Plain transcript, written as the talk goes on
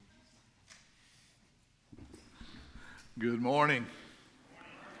Good morning.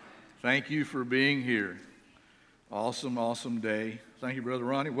 Thank you for being here. Awesome, awesome day. Thank you, Brother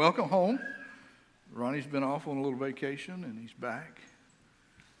Ronnie. Welcome home. Ronnie's been off on a little vacation, and he's back.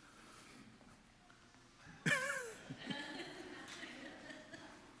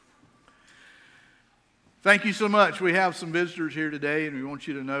 Thank you so much. We have some visitors here today, and we want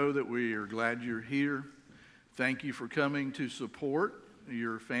you to know that we are glad you're here. Thank you for coming to support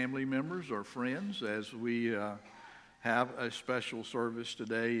your family members or friends as we have a special service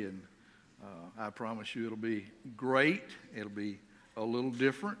today, and I promise you it'll be great. It'll be a little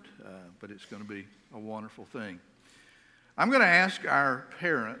different, but it's going to be a wonderful thing. I'm going to ask our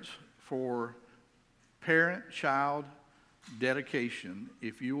parents for parent-child dedication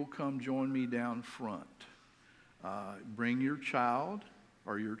if you will come join me down front. Bring your child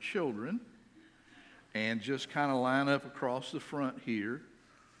or your children and just kind of line up across the front here,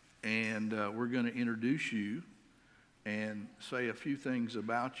 and we're going to introduce you and say a few things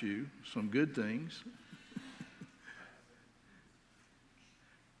about you, some good things.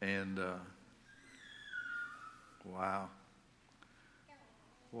 And wow,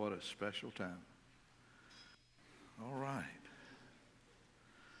 what a special time. All right.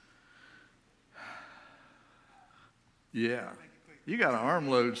 Yeah, you got an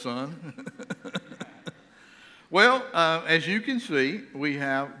armload, son. Well, as you can see, we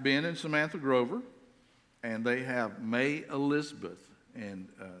have Ben and Samantha Grover, and they have May Elizabeth, and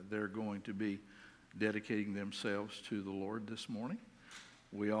they're going to be dedicating themselves to the Lord this morning.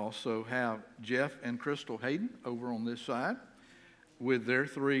 We also have Jeff and Crystal Hayden over on this side with their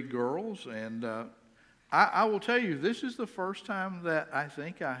three girls, and I will tell you, this is the first time that I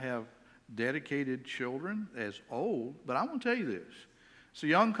think I have dedicated children as old, but I want to tell you this. It's a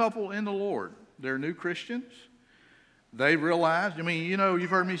young couple in the Lord. They're new Christians. They realized, you've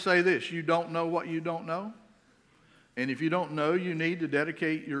heard me say this, you don't know what you don't know. And if you don't know you need to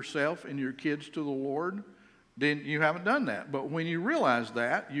dedicate yourself and your kids to the Lord, then you haven't done that. But when you realize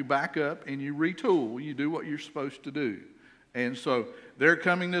that, you back up and you retool. You do what you're supposed to do. And so they're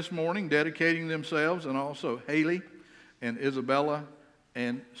coming this morning, dedicating themselves, and also Haley and Isabella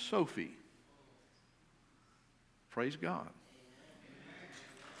and Sophie. Praise God.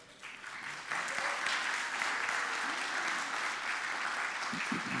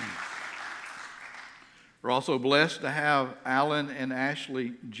 We're also blessed to have Alan and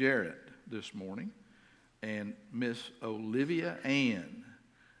Ashley Jarrett this morning, and Miss Olivia Ann,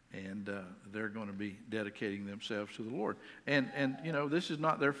 and they're going to be dedicating themselves to the Lord. And this is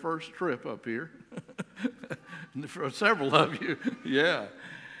not their first trip up here. For several of you, yeah.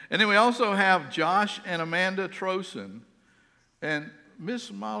 And then we also have Josh and Amanda Trosen and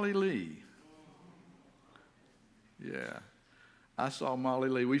Miss Molly Lee. Yeah. I saw Molly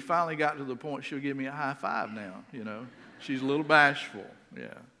Lee. We finally got to the point she'll give me a high five now, She's a little bashful,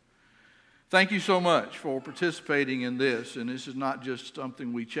 yeah. Thank you so much for participating in this, and this is not just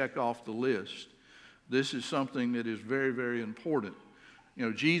something we check off the list. This is something that is very, very important.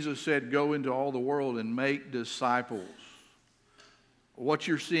 Jesus said, go into all the world and make disciples. What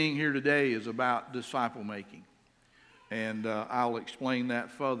you're seeing here today is about disciple making, and I'll explain that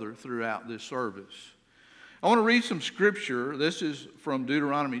further throughout this service. I want to read some scripture. This is from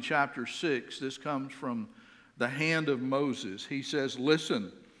Deuteronomy chapter 6. This comes from the hand of Moses. He says,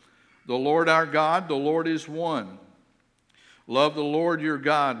 listen, the Lord our God, the Lord is one. Love the Lord your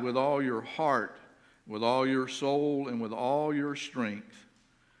God with all your heart, with all your soul, and with all your strength.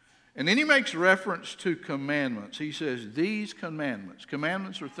 And then he makes reference to commandments. He says, these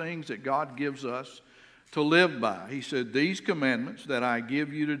commandments are things that God gives us to live by. He said, these commandments that I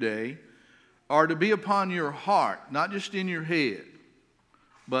give you today are to be upon your heart, not just in your head,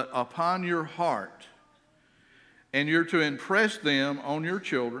 but upon your heart. And you're to impress them on your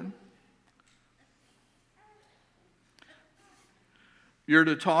children. You're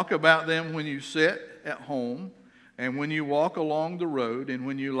to talk about them when you sit at home, and when you walk along the road, and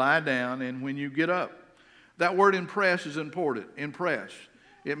when you lie down, and when you get up. That word impress is important. Impress.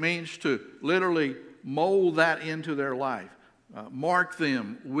 It means to literally mold that into their life. Mark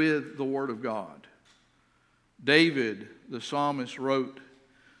them with the Word of God. David, the psalmist, wrote,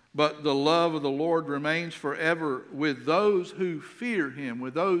 but the love of the Lord remains forever with those who fear Him,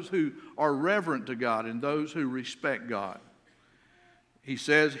 with those who are reverent to God, and those who respect God. He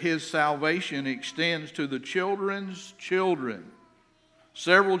says His salvation extends to the children's children,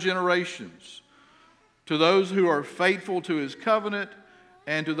 several generations, to those who are faithful to His covenant,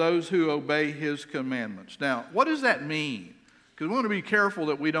 and to those who obey His commandments. Now, what does that mean? Because we want to be careful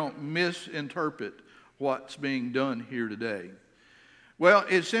that we don't misinterpret what's being done here today. Well,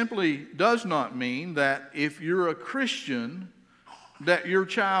 it simply does not mean that if you're a Christian, that your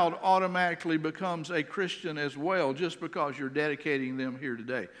child automatically becomes a Christian as well just because you're dedicating them here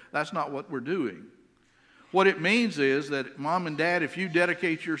today. That's not what we're doing. What it means is that, Mom and Dad, if you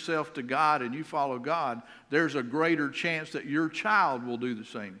dedicate yourself to God and you follow God, there's a greater chance that your child will do the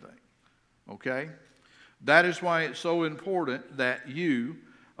same thing. Okay? That is why it's so important that you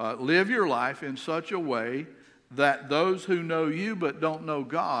live your life in such a way that those who know you but don't know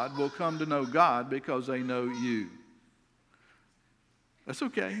God will come to know God because they know you. That's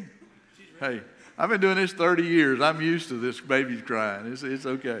okay. Hey, I've been doing this 30 years. I'm used to this baby's crying. It's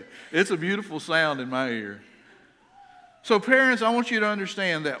okay. It's a beautiful sound in my ear. So parents, I want you to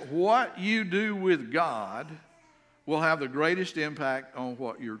understand that what you do with God will have the greatest impact on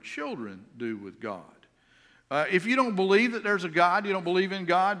what your children do with God. If you don't believe that there's a God, you don't believe in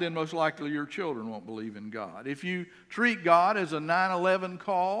God, then most likely your children won't believe in God. If you treat God as a 911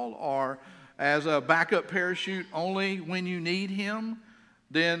 call or as a backup parachute only when you need Him,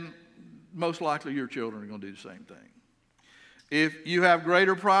 then most likely your children are going to do the same thing. If you have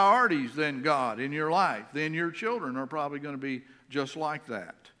greater priorities than God in your life, then your children are probably going to be just like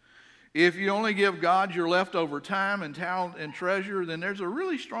that. If you only give God your leftover time and talent and treasure, then there's a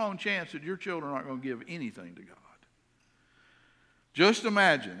really strong chance that your children aren't going to give anything to God. Just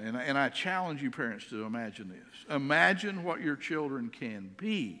imagine, and I challenge you parents to imagine this. Imagine what your children can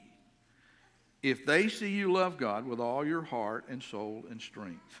be if they see you love God with all your heart and soul and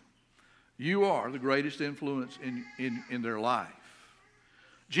strength. You are the greatest influence in their life.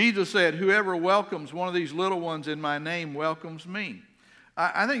 Jesus said, whoever welcomes one of these little ones in my name welcomes me.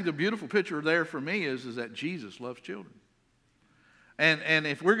 I think the beautiful picture there for me is that Jesus loves children. And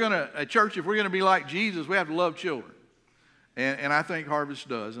if we're going to, at church, if we're going to be like Jesus, we have to love children. And I think Harvest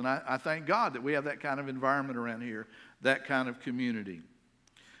does. And I thank God that we have that kind of environment around here, that kind of community.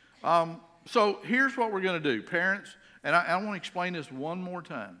 So here's what we're going to do. Parents, and I want to explain this one more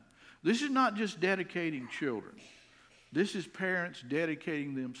time. This is not just dedicating children. This is parents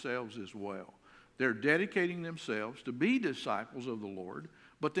dedicating themselves as well. They're dedicating themselves to be disciples of the Lord,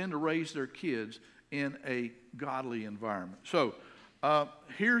 but then to raise their kids in a godly environment. So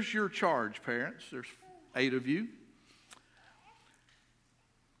here's your charge, parents. There's 8 of you.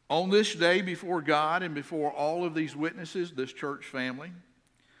 On this day before God and before all of these witnesses, this church family,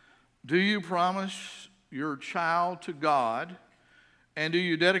 do you promise your child to God, and do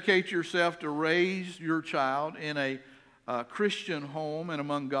you dedicate yourself to raise your child in a Christian home and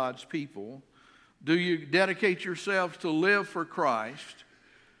among God's people? Do you dedicate yourself to live for Christ?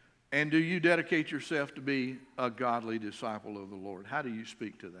 And do you dedicate yourself to be a godly disciple of the Lord? How do you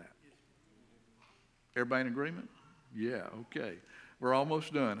speak to that? Everybody in agreement? Yeah, okay. We're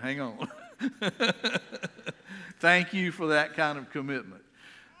almost done. Hang on. Thank you for that kind of commitment.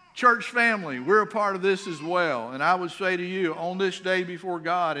 Church family, we're a part of this as well. And I would say to you, on this day before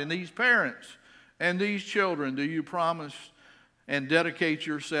God, and these parents and these children, do you promise and dedicate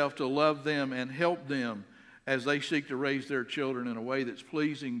yourself to love them and help them as they seek to raise their children in a way that's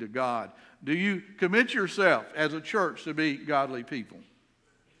pleasing to God? Do you commit yourself as a church to be godly people?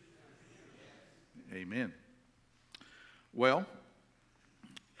 Amen. Well,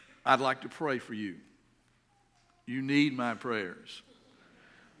 I'd like to pray for you. You need my prayers.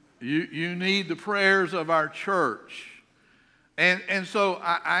 You need the prayers of our church. And so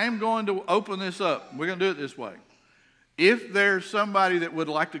I am going to open this up. We're going to do it this way. If there's somebody that would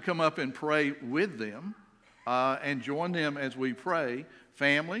like to come up and pray with them and join them as we pray,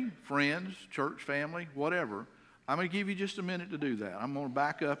 family, friends, church family, whatever, I'm going to give you just a minute to do that. I'm going to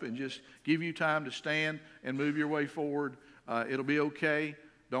back up and just give you time to stand and move your way forward. It'll be okay.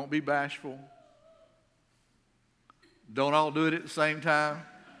 Don't be bashful. Don't all do it at the same time.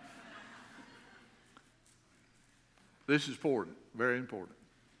 This is important, very important.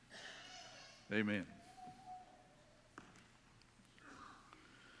 Amen.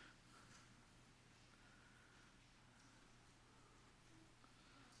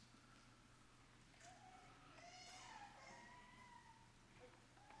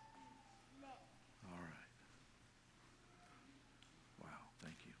 All right. Wow,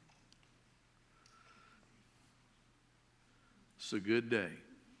 thank you. It's a good day.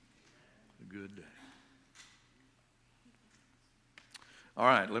 A good day. All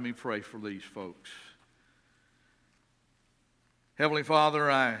right, let me pray for these folks. Heavenly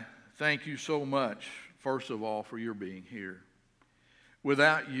Father, I thank you so much, first of all, for your being here.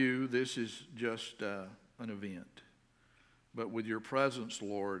 Without you, this is just an event. But with your presence,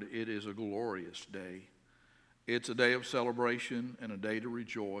 Lord, it is a glorious day. It's a day of celebration and a day to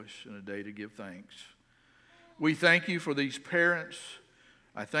rejoice and a day to give thanks. We thank you for these parents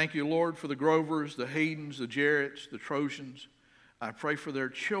I thank you, Lord, for the Grovers, the Haydens, the Jarretts, the Trojans. I pray for their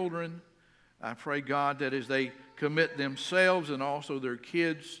children. I pray, God, that as they commit themselves and also their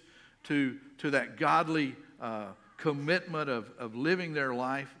kids to that godly commitment of living their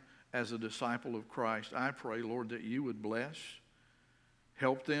life as a disciple of Christ, I pray, Lord, that you would bless,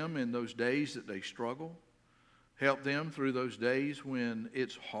 help them in those days that they struggle, help them through those days when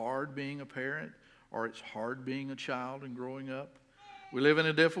it's hard being a parent or it's hard being a child and growing up. We live in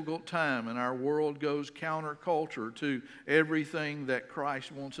a difficult time, and our world goes counterculture to everything that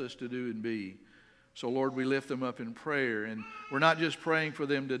Christ wants us to do and be. So, Lord, we lift them up in prayer. And we're not just praying for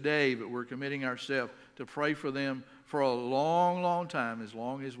them today, but we're committing ourselves to pray for them for a long, long time, as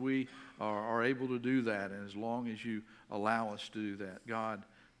long as we are able to do that and as long as you allow us to do that. God,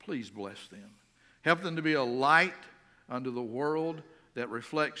 please bless them. Help them to be a light unto the world that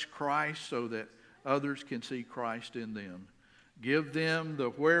reflects Christ so that others can see Christ in them. Give them the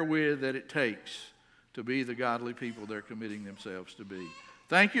wherewith that it takes to be the godly people they're committing themselves to be.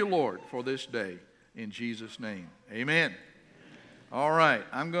 Thank you, Lord, for this day. In Jesus' name, amen. All right,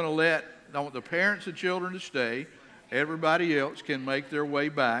 I'm going to I want the parents and children to stay. Everybody else can make their way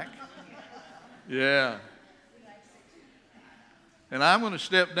back. Yeah. And I'm going to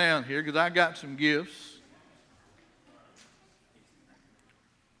step down here because I got some gifts.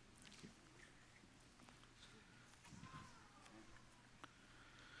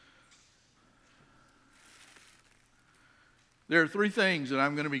 There are three things that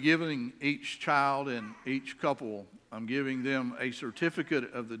I'm going to be giving each child and each couple. I'm giving them a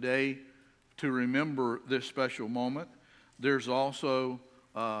certificate of the day to remember this special moment. There's also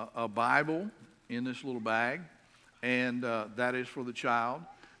a Bible in this little bag, and that is for the child.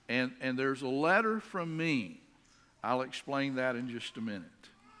 And there's a letter from me. I'll explain that in just a minute.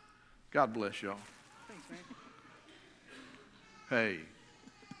 God bless y'all. Thanks, man. Hey.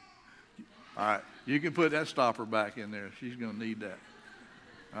 All right. You can put that stopper back in there. She's going to need that.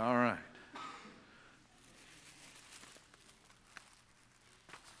 All right.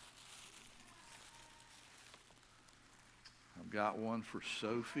 I've got one for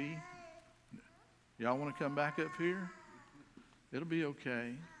Sophie. Y'all want to come back up here? It'll be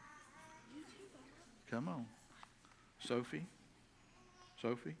okay. Come on. Sophie?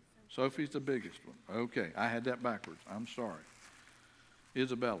 Sophie? Sophie's the biggest one. Okay. I had that backwards. I'm sorry.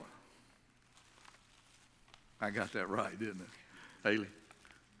 Isabella. I got that right, didn't I? Haley,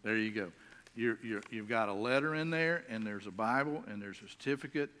 there you go. You've got a letter in there, and there's a Bible, and there's a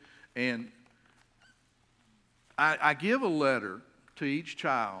certificate. And I give a letter to each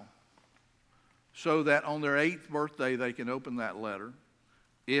child so that on their 8th birthday they can open that letter.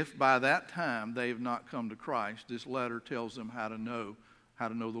 If by that time they have not come to Christ, this letter tells them how to know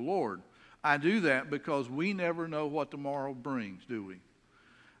the Lord. I do that because we never know what tomorrow brings, do we?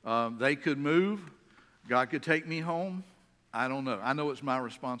 They could move. God could take me home. I don't know. I know it's my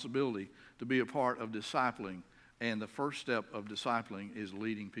responsibility to be a part of discipling. And the first step of discipling is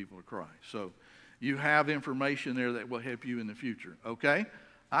leading people to Christ. So you have information there that will help you in the future. Okay?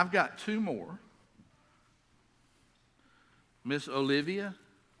 I've got two more. Miss Olivia.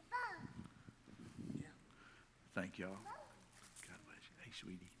 Thank y'all. God bless you. Hey,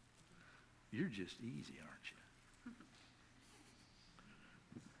 sweetie. You're just easy, aren't you?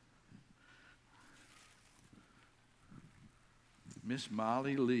 Miss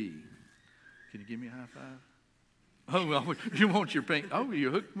Molly Lee. Can you give me a high five? Oh, well, you want your pink. Oh, you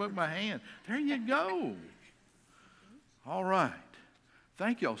hooked up my hand. There you go. All right.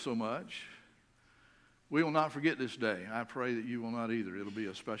 Thank y'all so much. We will not forget this day. I pray that you will not either. It'll be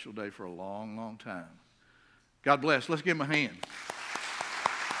a special day for a long, long time. God bless. Let's give him a hand.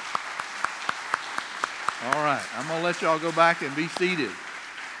 All right. I'm going to let y'all go back and be seated.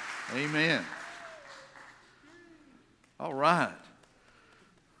 Amen. All right.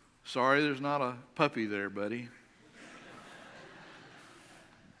 Sorry there's not a puppy there, buddy.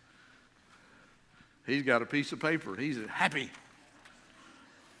 He's got a piece of paper. He's happy.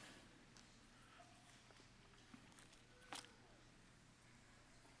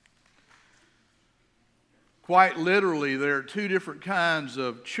 Quite literally, there are two different kinds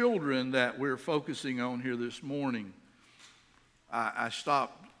of children that we're focusing on here this morning. I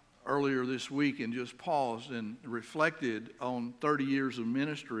stopped earlier this week and just paused and reflected on 30 years of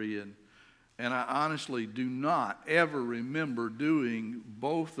ministry, and I honestly do not ever remember doing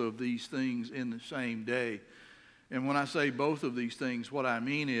both of these things in the same day. And when I say both of these things, what I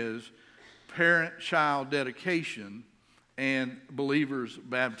mean is parent-child dedication and believers'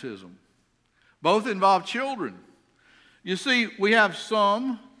 baptism. Both involve children. You see, we have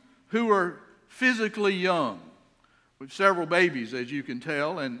some who are physically young. with several babies, as you can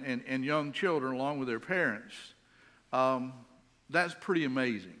tell, and young children along with their parents. That's pretty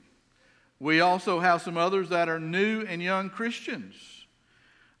amazing. We also have some others that are new and young Christians.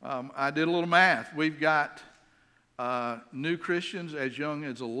 I did a little math. We've got new Christians as young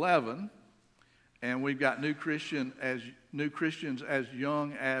as 11, and we've got new Christians as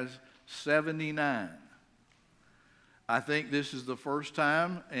young as 79. I think this is the first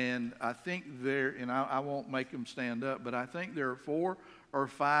time, and I think I won't make them stand up, but I think there are 4 or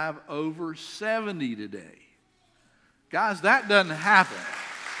 5 over 70 today. Guys, that doesn't happen.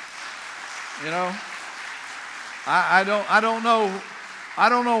 You know, I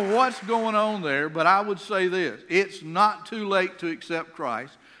don't know what's going on there, but I would say this: it's not too late to accept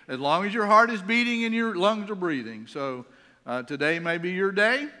Christ as long as your heart is beating and your lungs are breathing. So today may be your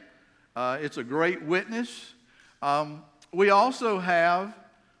day. It's a great witness. We also have,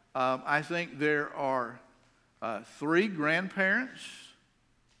 I think there are 3 grandparents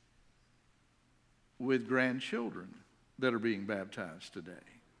with grandchildren that are being baptized today.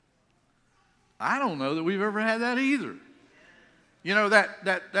 I don't know that we've ever had that either. You know,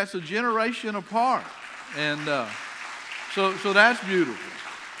 that's a generation apart. And so that's beautiful.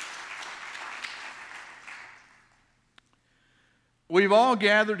 We've all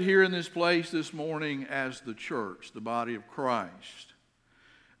gathered here in this place this morning as the church, the body of Christ.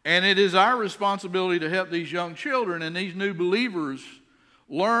 And it is our responsibility to help these young children and these new believers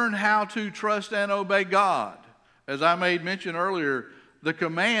learn how to trust and obey God. As I made mention earlier, the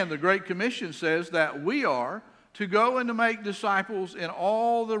Great Commission says that we are to go and to make disciples in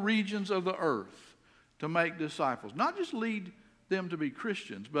all the regions of the earth, to make disciples. Not just lead them to be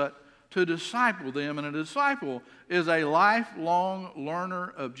Christians, but to disciple them. And a disciple is a lifelong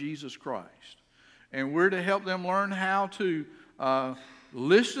learner of Jesus Christ. And we're to help them learn how to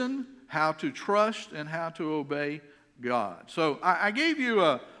listen, how to trust, and how to obey God. So I gave you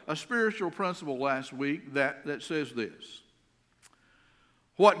a spiritual principle last week that says this: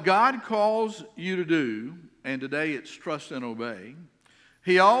 what God calls you to do, and today it's trust and obey,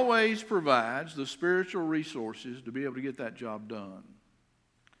 He always provides the spiritual resources to be able to get that job done.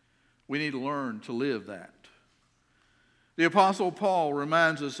 We need to learn to live that. The Apostle Paul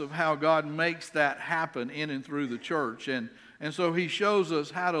reminds us of how God makes that happen in and through the church. And so he shows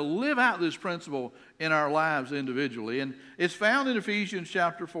us how to live out this principle in our lives individually. And it's found in Ephesians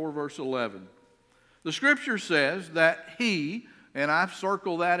chapter 4, verse 11. The Scripture says that He, and I've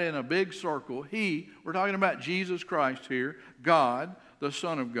circled that in a big circle, He, we're talking about Jesus Christ here, God, the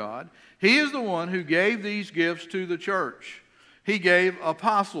Son of God. He is the one who gave these gifts to the church. He gave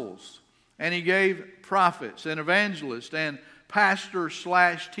apostles, and He gave prophets and evangelists and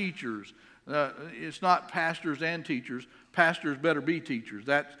pastors/teachers. It's not pastors and teachers. Pastors better be teachers.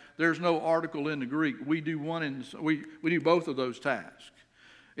 There's no article in the Greek. We do we do both of those tasks.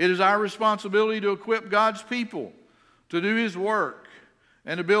 It is our responsibility to equip God's people to do His work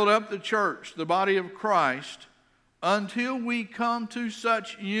and to build up the church, the body of Christ, until we come to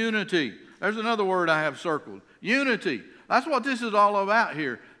such unity. There's another word I have circled: unity. That's what this is all about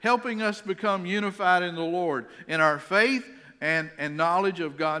here, helping us become unified in the Lord, in our faith and knowledge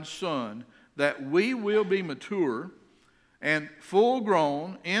of God's Son, that we will be mature and full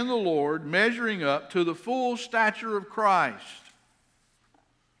grown in the Lord, measuring up to the full stature of Christ.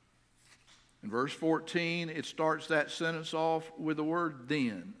 In verse 14, it starts that sentence off with the word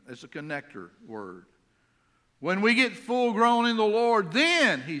then. It's a connector word. When we get full grown in the Lord,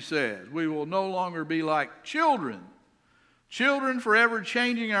 then, he says, we will no longer be like children. Children forever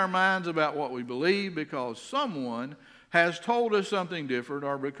changing our minds about what we believe because someone has told us something different,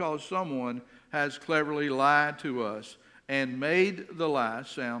 or because someone has cleverly lied to us and made the lie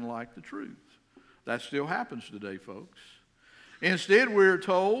sound like the truth. That still happens today, folks. Instead, we're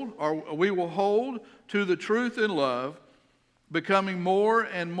told, or we will hold to the truth in love, becoming more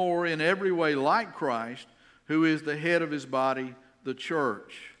and more in every way like Christ, who is the head of His body, the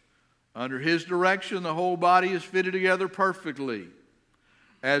church. Under His direction, the whole body is fitted together perfectly.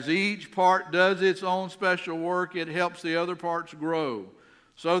 As each part does its own special work, it helps the other parts grow,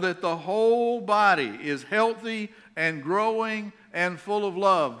 so that the whole body is healthy and growing and full of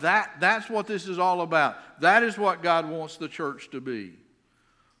love. That's what this is all about. That is what God wants the church to be.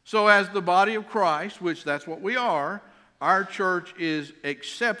 So as the body of Christ, which that's what we are, our church is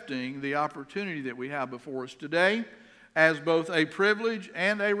accepting the opportunity that we have before us today as both a privilege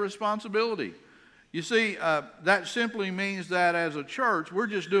and a responsibility. You see, that simply means that as a church, we're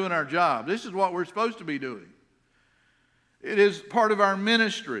just doing our job. This is what we're supposed to be doing. It is part of our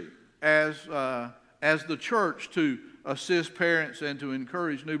ministry as the church to assist parents and to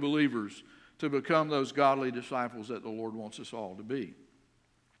encourage new believers to become those godly disciples that the Lord wants us all to be.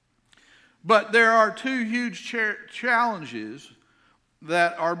 But there are two huge challenges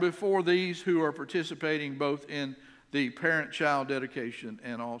that are before these who are participating both in the parent-child dedication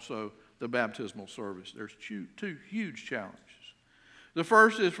and also the baptismal service. There's two huge challenges. The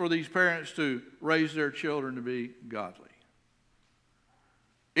first is for these parents to raise their children to be godly.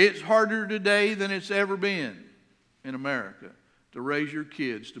 It's harder today than it's ever been in America to raise your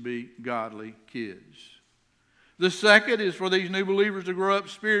kids to be godly kids. The second is for these new believers to grow up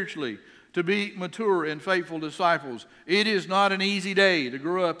spiritually, to be mature and faithful disciples. It is not an easy day to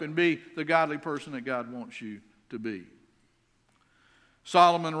grow up and be the godly person that God wants you to be.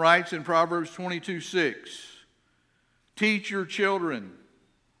 Solomon writes in Proverbs 22:6, teach your children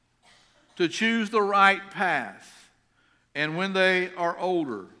to choose the right path, and when they are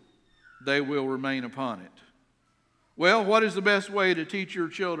older, they will remain upon it. Well, what is the best way to teach your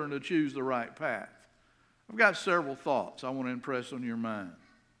children to choose the right path? I've got several thoughts I want to impress on your mind.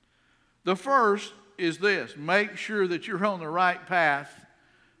 The first is this: make sure that you're on the right path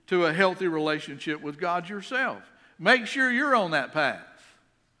to a healthy relationship with God yourself. Make sure you're on that path.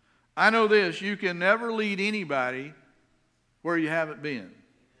 I know this: you can never lead anybody where you haven't been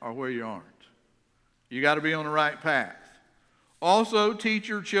or where you aren't. You got to be on the right path. Also, teach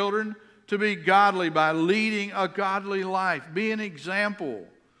your children to be godly by leading a godly life. Be an example.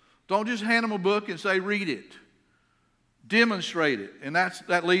 Don't just hand them a book and say, read it. Demonstrate it. And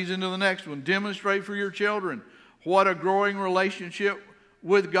that leads into the next one. Demonstrate for your children what a growing relationship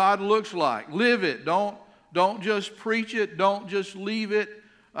with God looks like. Live it. Don't just preach it. Don't just leave it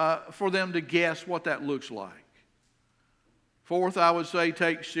for them to guess what that looks like. Fourth, I would say,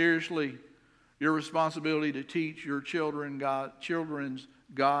 take seriously your responsibility to teach your children's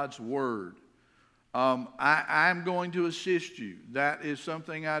God's Word. I'm going to assist you. That is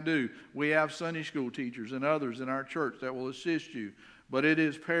something I do. We have Sunday school teachers and others in our church that will assist you. But it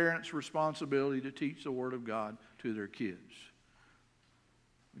is parents' responsibility to teach the Word of God to their kids.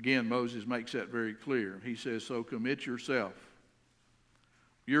 Again, Moses makes that very clear. He says, so commit yourself,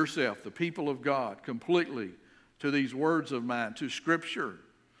 the people of God, completely to these words of mine, to Scripture.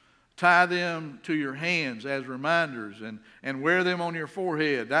 Tie them to your hands as reminders and wear them on your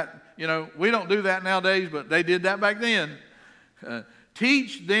forehead. We don't do that nowadays, but they did that back then.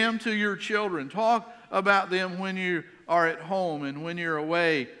 Teach them to your children. Talk about them when you are at home and when you're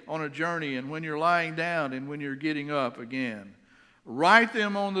away on a journey and when you're lying down and when you're getting up again. Write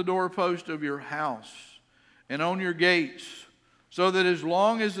them on the doorpost of your house and on your gates, so that as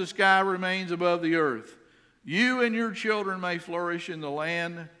long as the sky remains above the earth, you and your children may flourish in the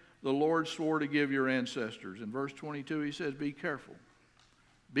land the Lord swore to give your ancestors. In verse 22, he says, be careful.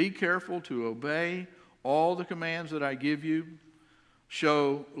 Be careful to obey all the commands that I give you.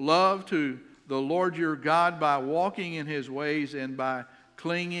 Show love to the Lord your God by walking in his ways and by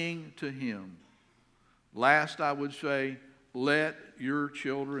clinging to him. Last, I would say, let your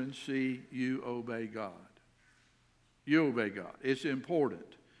children see you obey God. You obey God. It's important.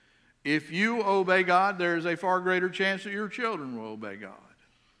 If you obey God, there is a far greater chance that your children will obey God.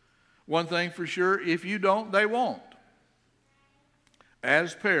 One thing for sure, if you don't, they won't.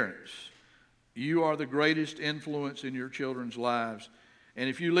 As parents, you are the greatest influence in your children's lives. And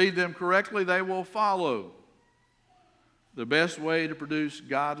if you lead them correctly, they will follow. The best way to produce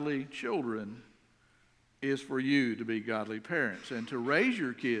godly children is for you to be godly parents and to raise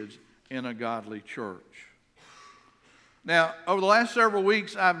your kids in a godly church. Now, over the last several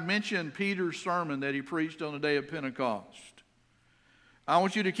weeks, I've mentioned Peter's sermon that he preached on the day of Pentecost. I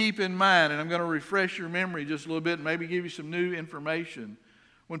want you to keep in mind, and I'm going to refresh your memory just a little bit and maybe give you some new information.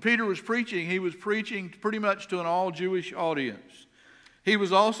 When Peter was preaching, he was preaching pretty much to an all-Jewish audience. He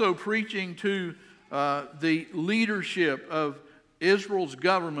was also preaching to the leadership of Israel's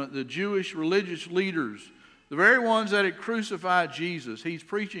government, the Jewish religious leaders, the very ones that had crucified Jesus. He's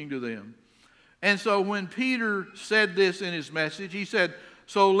preaching to them. And so when Peter said this in his message, he said,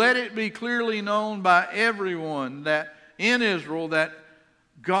 so let it be clearly known by everyone that in Israel that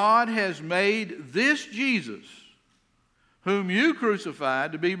God has made this Jesus, whom you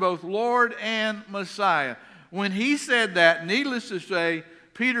crucified, to be both Lord and Messiah. When he said that, needless to say,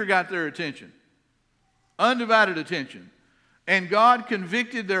 Peter got their attention, undivided attention. And God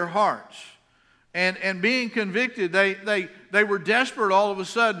convicted their hearts. And being convicted, they were desperate all of a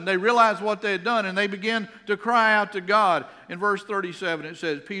sudden. They realized what they had done, and they began to cry out to God. In verse 37, it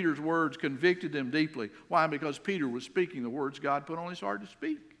says, Peter's words convicted them deeply. Why? Because Peter was speaking the words God put on his heart to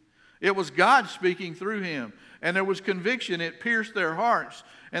speak. It was God speaking through him. And there was conviction. It pierced their hearts.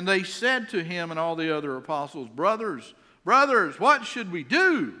 And they said to him and all the other apostles, Brothers, what should we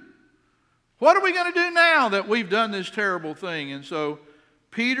do? What are we going to do now that we've done this terrible thing? And so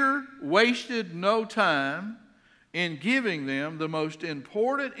Peter wasted no time in giving them the most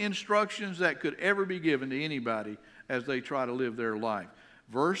important instructions that could ever be given to anybody as they try to live their life.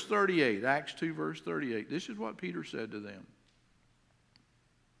 Verse 38, Acts 2, verse 38. This is what Peter said to them.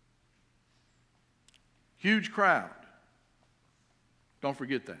 Huge crowd. Don't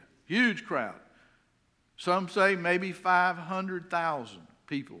forget that. Huge crowd. Some say maybe 500,000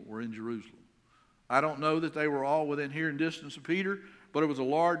 people were in Jerusalem. I don't know that they were all within hearing distance of Peter, but it was a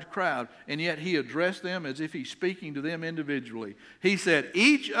large crowd. And yet he addressed them as if he's speaking to them individually. He said,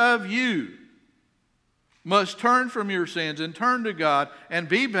 each of you must turn from your sins and turn to God and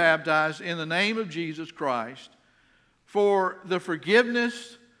be baptized in the name of Jesus Christ for the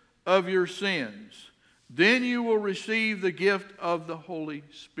forgiveness of your sins. Then you will receive the gift of the Holy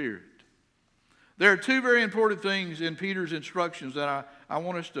Spirit. There are two very important things in Peter's instructions that I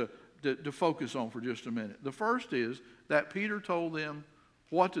want us to focus on for just a minute. The first is that Peter told them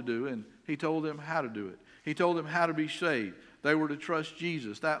what to do, and he told them how to do it. He told them how to be saved. They were to trust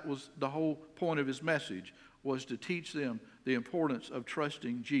Jesus. That was the whole point of his message, was to teach them the importance of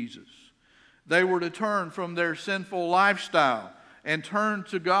trusting Jesus. They were to turn from their sinful lifestyle and turn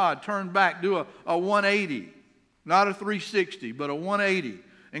to God, turn back, do a 180, not a 360, but a 180,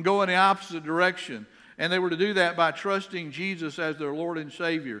 and go in the opposite direction. And they were to do that by trusting Jesus as their Lord and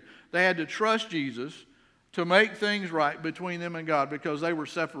Savior. They had to trust Jesus to make things right between them and God because they were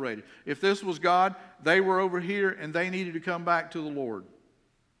separated. If this was God, they were over here and they needed to come back to the Lord.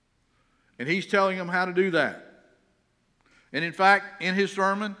 And he's telling them how to do that. And in fact, in his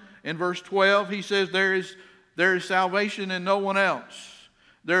sermon, in verse 12, he says, there is salvation in no one else.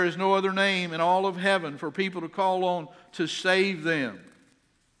 There is no other name in all of heaven for people to call on to save them.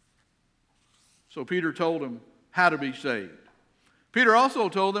 So Peter told them how to be saved. Peter also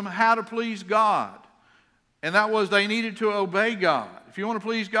told them how to please God. And that was they needed to obey God. If you want to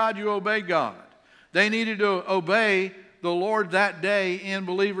please God, you obey God. They needed to obey the Lord that day in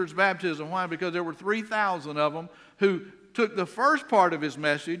believers' baptism. Why? Because there were 3,000 of them who took the first part of his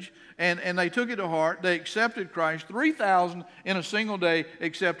message and they took it to heart. They accepted Christ. 3,000 in a single day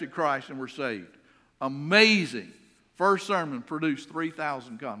accepted Christ and were saved. Amazing. First sermon produced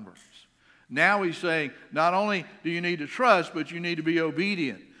 3,000 converts. Now he's saying, not only do you need to trust, but you need to be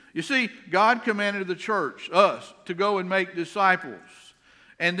obedient. You see, God commanded the church, us, to go and make disciples,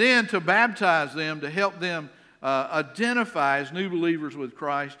 and then to baptize them, to help them identify as new believers with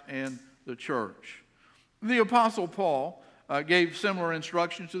Christ and the church. The Apostle Paul gave similar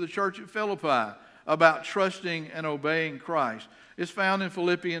instructions to the church at Philippi about trusting and obeying Christ. It's found in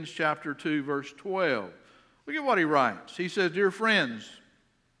Philippians chapter 2, verse 12. Look at what he writes. He says, "Dear friends,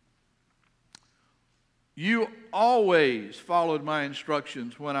 you always followed my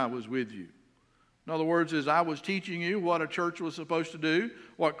instructions when I was with you." In other words, as I was teaching you what a church was supposed to do,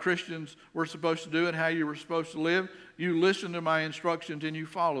 what Christians were supposed to do, and how you were supposed to live, you listened to my instructions and you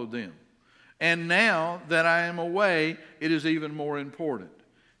followed them. And now that I am away, it is even more important.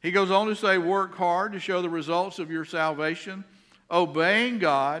 He goes on to say, work hard to show the results of your salvation, obeying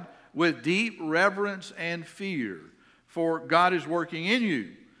God with deep reverence and fear, for God is working in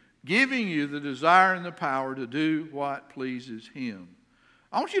you, giving you the desire and the power to do what pleases Him.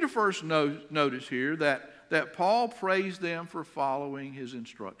 I want you to first notice here that Paul praised them for following his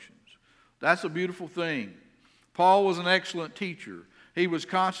instructions. That's a beautiful thing. Paul was an excellent teacher. He was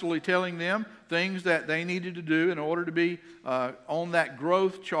constantly telling them things that they needed to do in order to be on that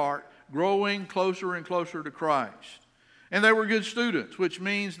growth chart, growing closer and closer to Christ. And they were good students, which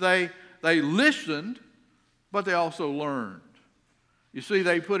means they listened, but they also learned. You see,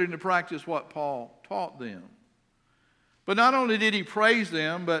 they put into practice what Paul taught them. But not only did he praise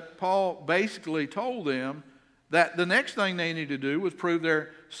them, but Paul basically told them that the next thing they needed to do was prove their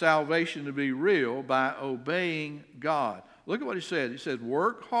salvation to be real by obeying God. Look at what he said. He said,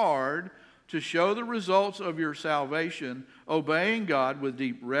 work hard to show the results of your salvation, obeying God with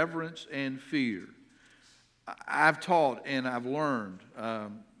deep reverence and fear. I've taught and I've learned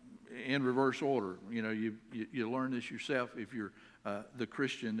in reverse order. You know, you learn this yourself if you're the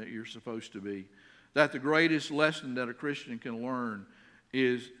Christian that you're supposed to be. That the greatest lesson that a Christian can learn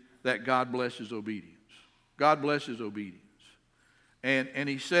is that God blesses obedience. God blesses obedience. And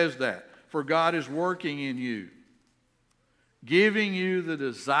he says that. For God is working in you, giving you the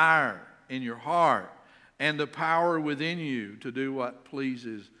desire in your heart and the power within you to do what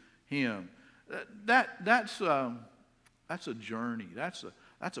pleases Him. That's a journey. That's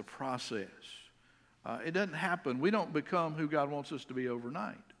a process. It doesn't happen. We don't become who God wants us to be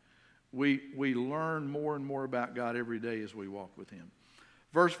overnight. We learn more and more about God every day as we walk with Him.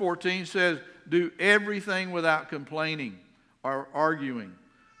 Verse 14 says, do everything without complaining or arguing,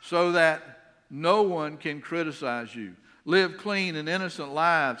 so that no one can criticize you. Live clean and innocent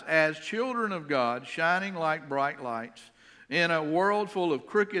lives as children of God, shining like bright lights in a world full of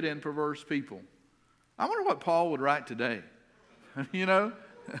crooked and perverse people. I wonder what Paul would write today. You know,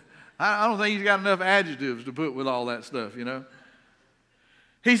 I don't think he's got enough adjectives to put with all that stuff, you know.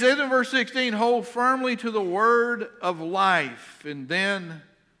 He says in verse 16, hold firmly to the word of life, and then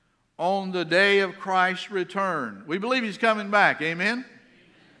on the day of Christ's return. We believe he's coming back, amen?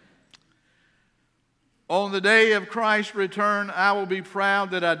 On the day of Christ's return, I will be proud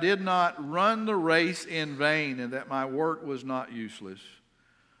that I did not run the race in vain and that my work was not useless.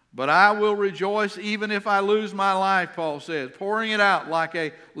 But I will rejoice even if I lose my life, Paul says, pouring it out like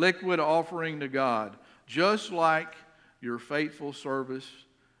a liquid offering to God, just like your faithful service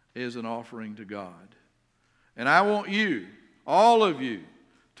is an offering to God. And I want you, all of you,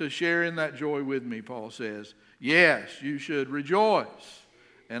 to share in that joy with me, Paul says. Yes, you should rejoice,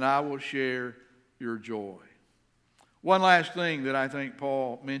 and I will share your joy. One last thing that I think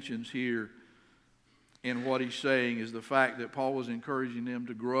Paul mentions here in what he's saying is the fact that Paul was encouraging them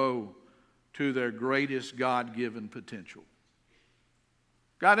to grow to their greatest God-given potential.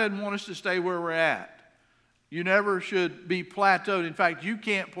 God doesn't want us to stay where we're at. You never should be plateaued. In fact, you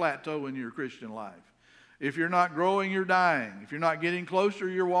can't plateau in your Christian life. If you're not growing, you're dying. If you're not getting closer,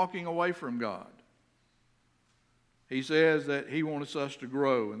 you're walking away from God. He says that he wants us to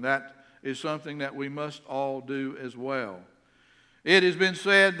grow, and that is something that we must all do as well. It has been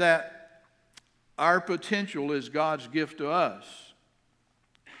said that our potential is God's gift to us.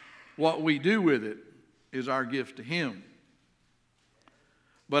 What we do with it is our gift to him.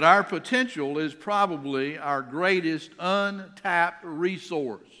 But our potential is probably our greatest untapped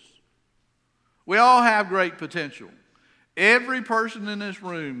resource. We all have great potential. Every person in this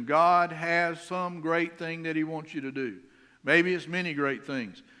room, God has some great thing that he wants you to do. Maybe it's many great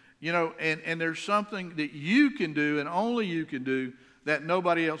things. You know, and there's something that you can do and only you can do that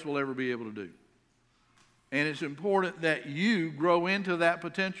nobody else will ever be able to do. And it's important that you grow into that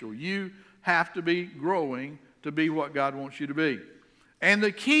potential. You have to be growing to be what God wants you to be. And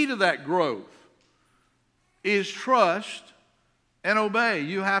the key to that growth is trust and obey.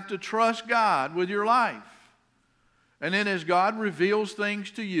 You have to trust God with your life. And then as God reveals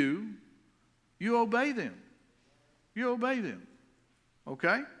things to you, you obey them. You obey them.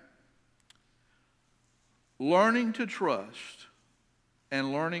 Okay? Learning to trust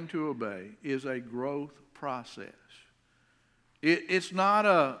and learning to obey is a growth process. It's not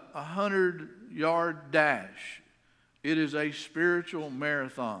a 100-yard dash. It is a spiritual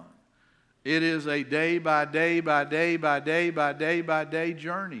marathon. It is a day by day by day by day by day by day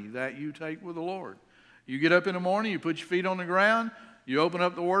journey that you take with the Lord. You get up in the morning, you put your feet on the ground, you open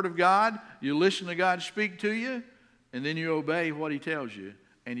up the Word of God, you listen to God speak to you, and then you obey what he tells you,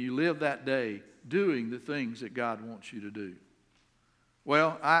 and you live that day doing the things that God wants you to do.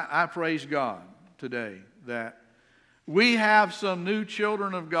 Well, I praise God today that we have some new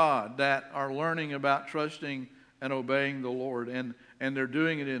children of God that are learning about trusting and obeying the Lord, and they're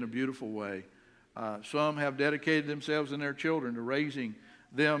doing it in a beautiful way. Some have dedicated themselves and their children to raising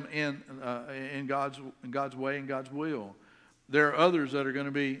them in God's way and God's will. There are others that are going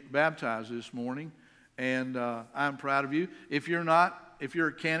to be baptized this morning, and I'm proud of you. If you're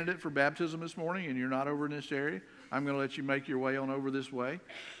a candidate for baptism this morning and you're not over in this area, I'm going to let you make your way on over this way.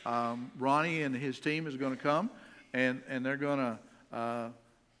 Ronnie and his team is going to come, and they're going to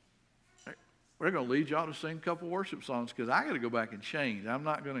lead y'all to sing a couple worship songs because I got to go back and change. I'm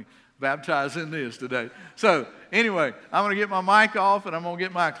not going to baptize in this today. So anyway, I'm going to get my mic off and I'm going to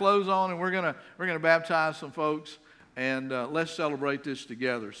get my clothes on, and we're going to baptize some folks, and let's celebrate this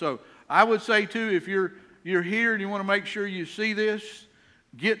together. So I would say too, if you're here and you want to make sure you see this,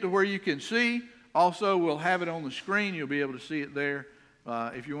 get to where you can see. Also, we'll have it on the screen. You'll be able to see it there.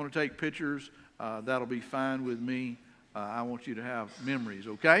 If you want to take pictures, that'll be fine with me. I want you to have memories,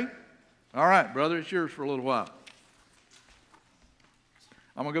 okay? All right, brother, it's yours for a little while.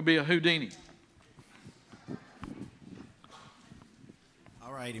 I'm going to go be a Houdini.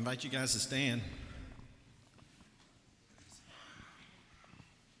 All right, invite you guys to stand.